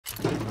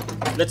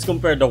Let's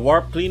compare the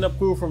Warp cleanup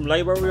crew from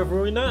Library of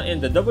Ruina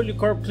and the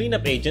W.Corp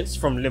cleanup agents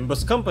from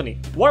Limbus Company.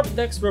 Warp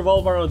decks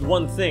revolve around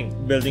one thing,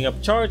 building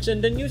up charge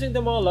and then using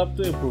them all up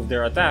to improve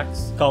their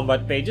attacks.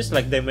 Combat pages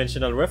like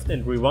Dimensional Rift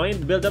and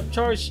Rewind build up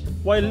charge,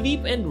 while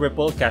Leap and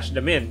Ripple cash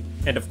them in.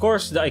 And of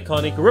course, the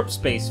iconic Rip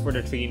Space for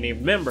the three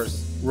named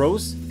members,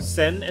 Rose,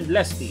 Sen, and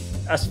Leslie.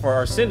 As for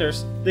our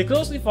Sinners, they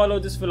closely follow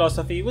this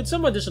philosophy with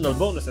some additional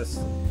bonuses.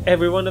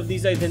 Every one of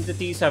these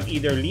identities have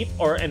either Leap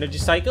or Energy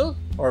Cycle,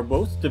 or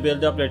both, to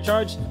build up their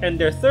charge, and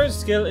their third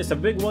skill is a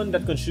big one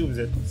that consumes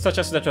it, such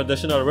as the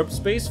traditional Rip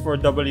Space for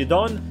W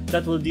Dawn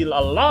that will deal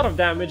a lot of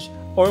damage,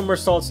 or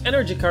Mersault's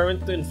Energy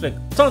Current to inflict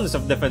tons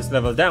of defense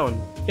level down.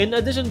 In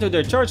addition to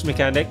their charge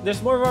mechanic,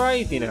 there's more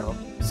variety now,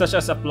 such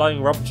as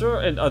applying Rupture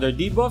and other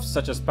debuffs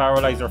such as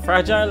Paralyze or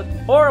Fragile,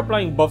 or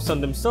applying buffs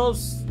on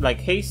themselves like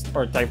Haste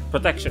or Type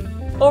Protection.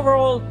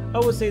 Overall, I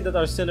would say that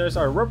our Sinners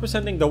are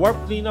representing the Warp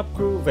cleanup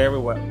crew very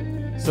well.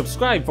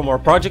 Subscribe for more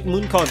Project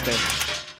Moon content.